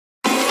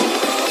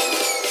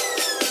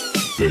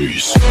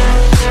face.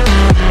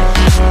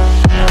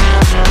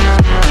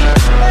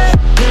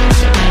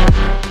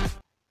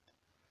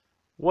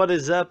 What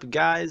is up,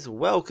 guys?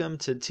 Welcome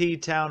to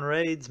T-Town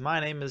Raids.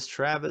 My name is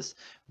Travis,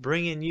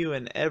 bringing you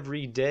an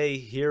everyday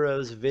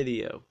heroes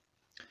video.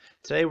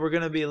 Today we're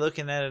going to be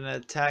looking at an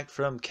attack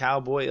from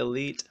Cowboy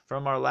Elite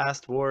from our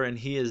last war, and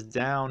he is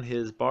down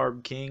his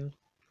Barb King.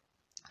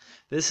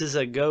 This is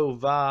a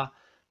GoVaHoLo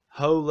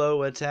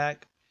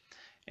attack,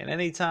 and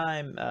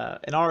anytime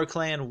in our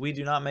clan we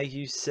do not make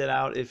you sit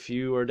out if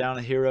you are down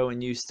a hero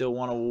and you still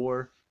want a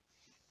war.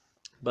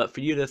 But for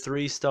you to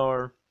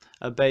 3-star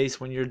a base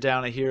when you're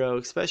down a hero,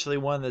 especially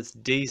one that's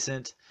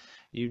decent,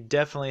 you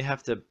definitely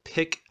have to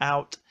pick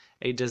out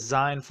a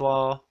design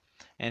flaw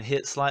and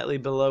hit slightly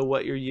below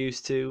what you're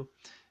used to,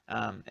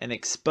 and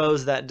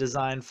expose that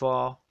design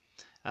flaw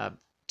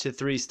to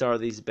 3-star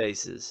these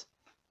bases.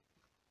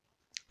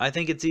 I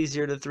think it's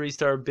easier to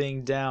 3-star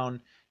being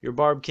down your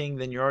Barb King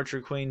than your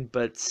Archer Queen,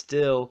 but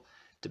still,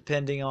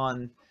 depending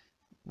on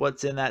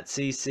what's in that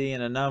CC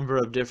and a number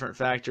of different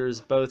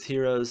factors, both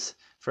heroes,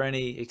 for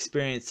any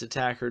experienced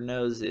attacker,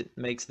 knows it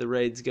makes the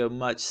raids go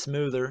much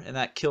smoother and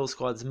that kill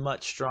squad's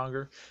much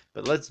stronger.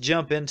 But let's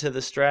jump into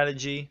the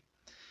strategy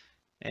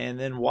and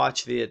then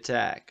watch the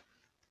attack.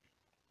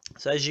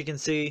 So as you can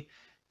see,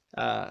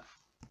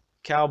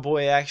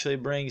 Cowboy actually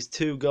brings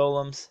 2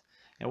 golems,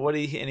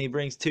 and he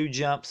brings 2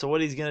 jumps. So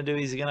what he's going to do,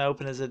 he's going to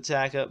open his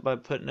attack up by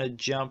putting a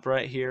jump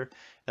right here.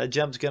 That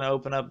jump's going to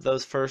open up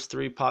those first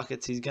 3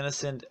 pockets. He's going to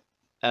send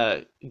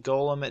a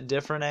golem at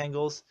different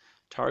angles,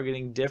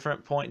 targeting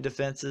different point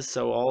defenses,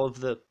 so all of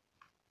the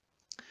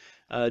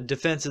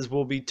defenses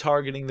will be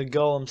targeting the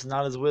golems,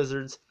 not his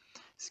wizards.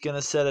 He's going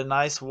to set a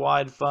nice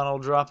wide funnel,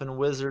 dropping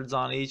wizards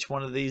on each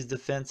one of these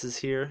defenses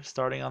here,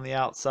 starting on the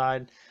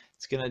outside.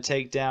 It's going to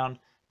take down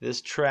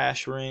this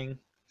trash ring.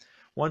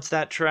 Once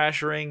that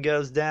trash ring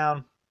goes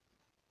down,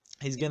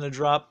 he's going to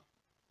drop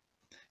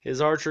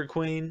his Archer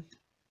Queen,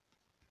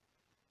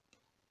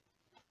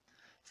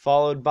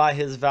 followed by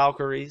his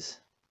Valkyries,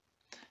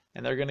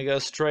 and they're going to go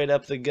straight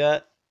up the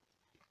gut.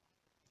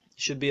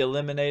 Should be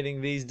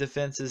eliminating these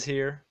defenses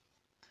here.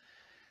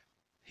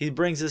 He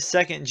brings his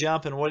second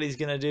jump, and what he's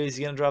going to do is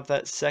he's going to drop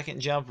that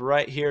second jump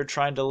right here,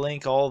 trying to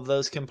link all of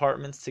those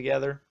compartments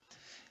together.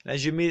 And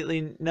as you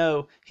immediately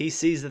know, he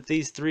sees that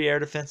these 3 air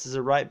defenses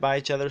are right by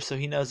each other, so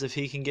he knows if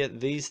he can get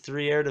these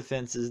 3 air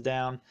defenses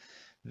down,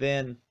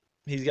 then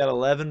he's got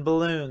 11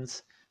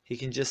 balloons. He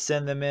can just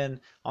send them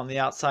in on the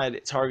outside,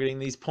 targeting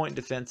these point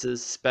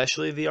defenses,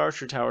 especially the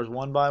archer towers,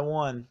 one by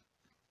one,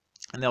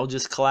 and they'll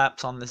just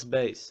collapse on this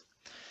base.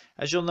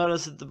 As you'll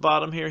notice at the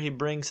bottom here, he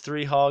brings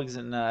 3 hogs,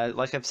 and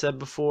like I've said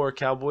before,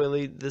 Cowboy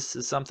Elite, this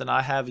is something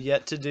I have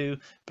yet to do,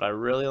 but I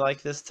really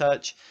like this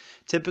touch.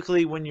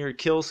 Typically when your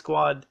kill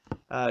squad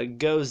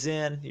goes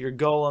in, your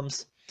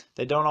golems,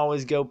 they don't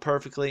always go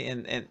perfectly,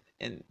 and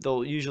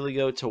they'll usually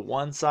go to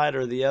one side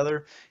or the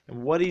other.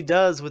 And what he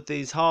does with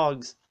these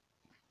hogs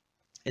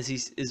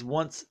is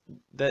once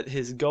that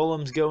his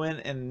golems go in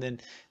and then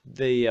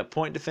the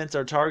point defense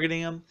are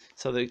targeting them,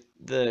 so the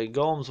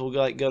golems will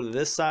go to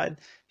this side,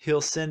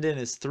 he'll send in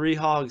his 3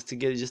 hogs to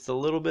get just a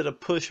little bit of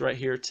push right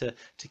here to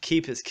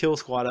keep his kill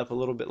squad up a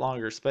little bit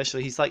longer.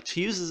 Especially,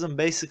 he uses them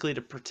basically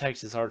to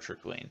protect his Archer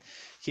Queen.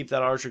 Keep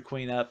that Archer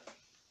Queen up.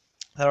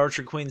 That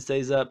Archer Queen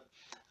stays up,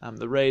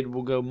 the raid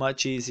will go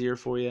much easier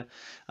for you.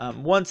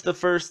 Once the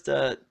first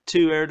 2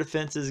 air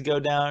defenses go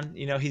down,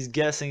 you know, he's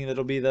guessing that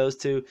it'll be those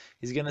 2.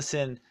 He's going to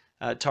send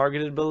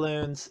targeted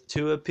balloons,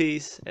 2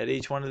 apiece at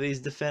each one of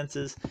these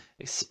defenses.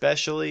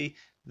 Especially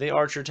the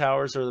archer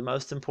towers are the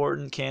most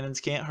important.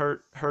 Cannons can't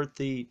hurt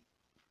the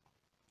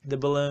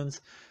balloons.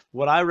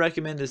 What I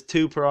recommend is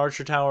 2 per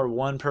archer tower,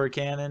 1 per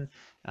cannon.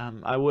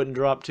 I wouldn't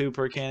drop 2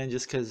 per cannon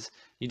just because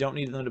you don't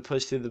need them to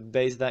push through the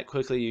base that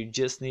quickly. You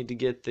just need to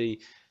get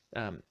the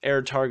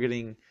air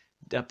targeting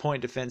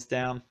point defense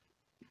down.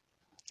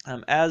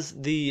 As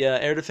the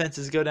air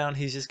defenses go down,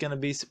 he's just going to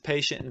be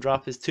patient and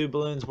drop his 2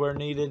 balloons where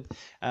needed.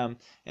 And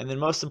then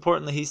most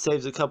importantly, he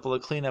saves a couple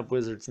of cleanup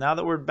wizards. Now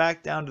that we're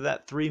back down to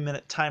that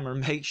 3-minute timer,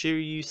 make sure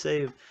you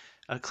save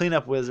a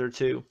cleanup wizard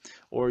too,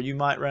 or you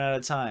might run out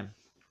of time.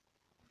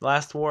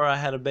 Last war I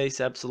had a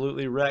base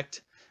absolutely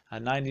wrecked, a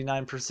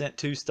 99%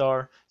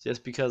 2-star,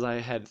 just because I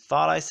had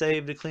thought I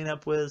saved a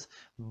cleanup wiz,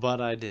 but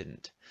I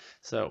didn't.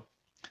 So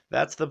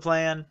that's the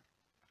plan.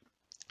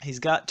 He's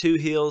got 2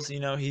 heals.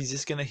 You know, he's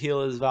just going to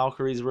heal his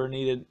Valkyries where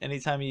needed.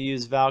 Anytime you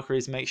use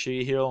Valkyries, make sure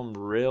you heal them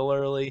real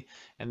early,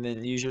 and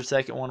then use your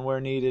second one where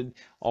needed.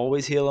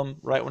 Always heal them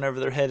right whenever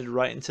they're headed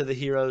right into the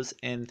heroes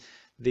and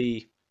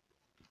the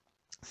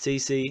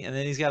CC. And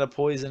then he's got a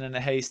poison and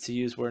a haste to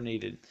use where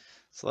needed.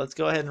 So let's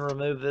go ahead and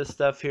remove this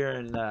stuff here,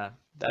 and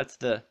that's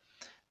the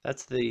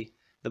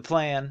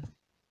plan.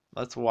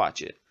 Let's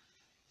watch it.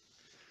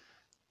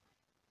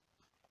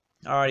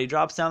 Alright, he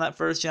drops down that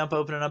first jump,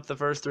 opening up the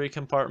first 3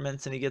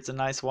 compartments, and he gets a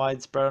nice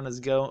wide spread on his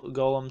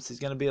golems. He's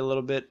going to be a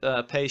little bit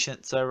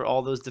patient, so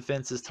all those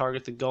defenses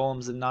target the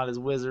golems and not his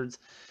wizards.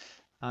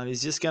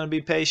 He's just going to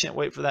be patient,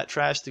 wait for that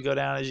trash to go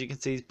down. As you can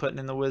see, he's putting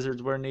in the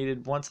wizards where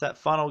needed. Once that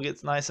funnel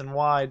gets nice and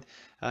wide,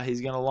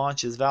 he's going to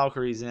launch his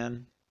Valkyries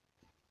in.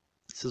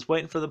 So he's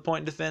waiting for the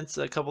point defense.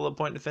 A couple of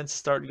point defenses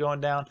start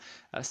going down.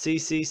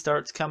 CC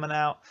starts coming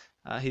out.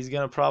 He's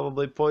going to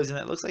probably poison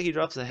it. Looks like he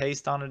drops a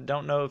haste on it.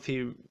 Don't know if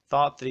he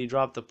thought that he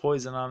dropped the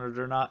poison on it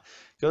or not.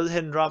 Goes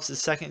ahead and drops his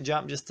second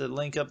jump just to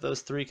link up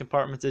those 3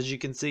 compartments. As you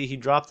can see, he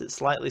dropped it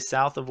slightly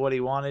south of what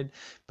he wanted,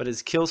 but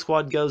his kill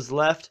squad goes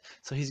left,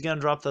 so he's going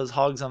to drop those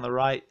hogs on the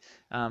right.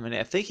 And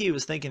I think he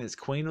was thinking his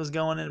queen was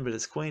going in, but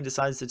his queen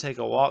decides to take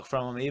a walk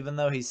from him, even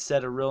though he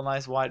set a real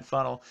nice wide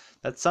funnel.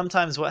 That's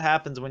sometimes what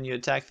happens when you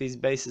attack these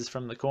bases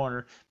from the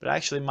corner, but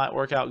actually might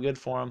work out good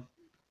for him.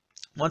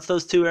 Once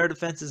those 2 air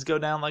defenses go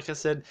down, like I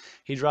said,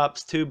 he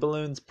drops 2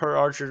 balloons per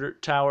archer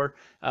tower,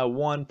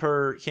 1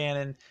 per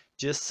cannon,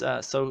 just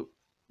so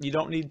you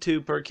don't need 2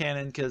 per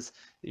cannon because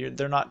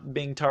they're not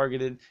being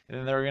targeted, and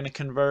then they're going to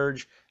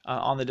converge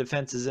on the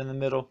defenses in the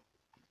middle.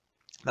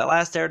 That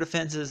last air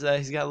defense is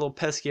he's got a little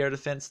pesky air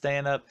defense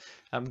staying up.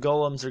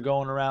 Golems are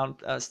going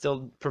around,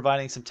 still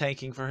providing some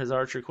tanking for his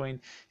archer queen.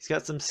 He's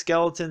got some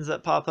skeletons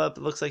that pop up.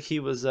 It looks like he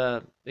was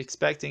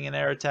expecting an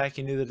air attack.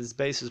 He knew that his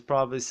base was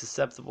probably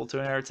susceptible to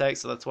an air attack,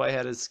 so that's why he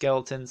had his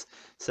skeletons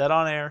set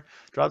on air.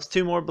 Drops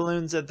 2 more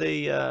balloons at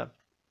the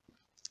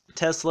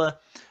Tesla.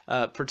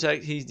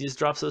 He just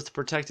drops those to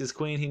protect his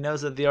queen. He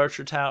knows that the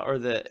archer tower or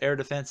the air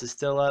defense is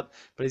still up,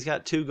 but he's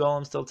got 2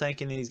 golems still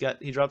tanking. And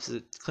he drops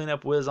a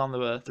cleanup whiz on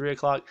the 3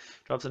 o'clock,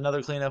 drops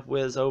another cleanup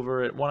whiz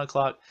over at 1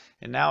 o'clock,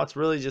 and now it's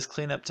really just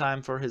cleanup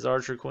time for his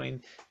archer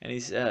queen. And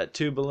he's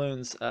 2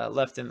 balloons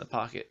left in the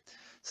pocket.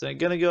 So I'm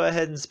gonna go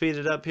ahead and speed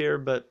it up here,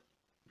 but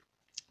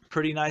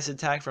pretty nice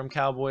attack from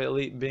Cowboy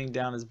Elite being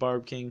down as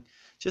Barb King.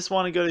 Just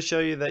want to go to show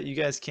you that you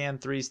guys can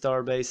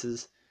 3-star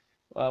bases.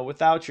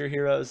 Without your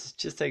heroes. It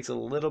just takes a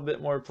little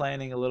bit more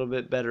planning, a little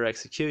bit better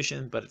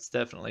execution, but it's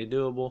definitely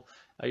doable.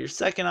 Your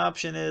second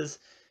option is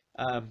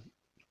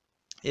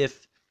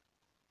if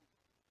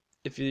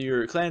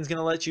your clan's going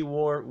to let you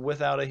war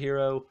without a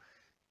hero,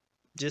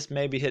 just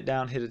maybe hit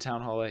a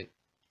Town Hall 8.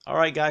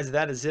 Alright guys,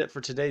 that is it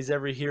for today's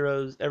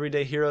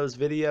Everyday Heroes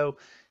video.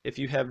 If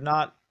you have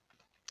not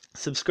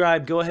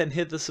subscribe, go ahead and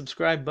hit the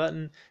subscribe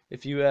button.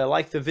 If you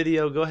like the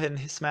video, go ahead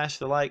and smash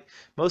the like.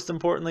 Most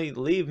importantly,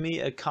 leave me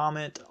a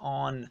comment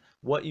on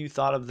what you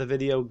thought of the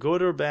video,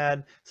 good or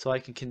bad, so I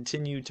can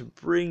continue to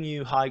bring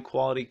you high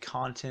quality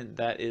content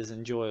that is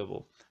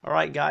enjoyable.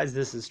 Alright guys,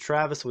 this is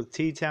Travis with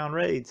T-Town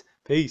Raids.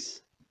 Peace.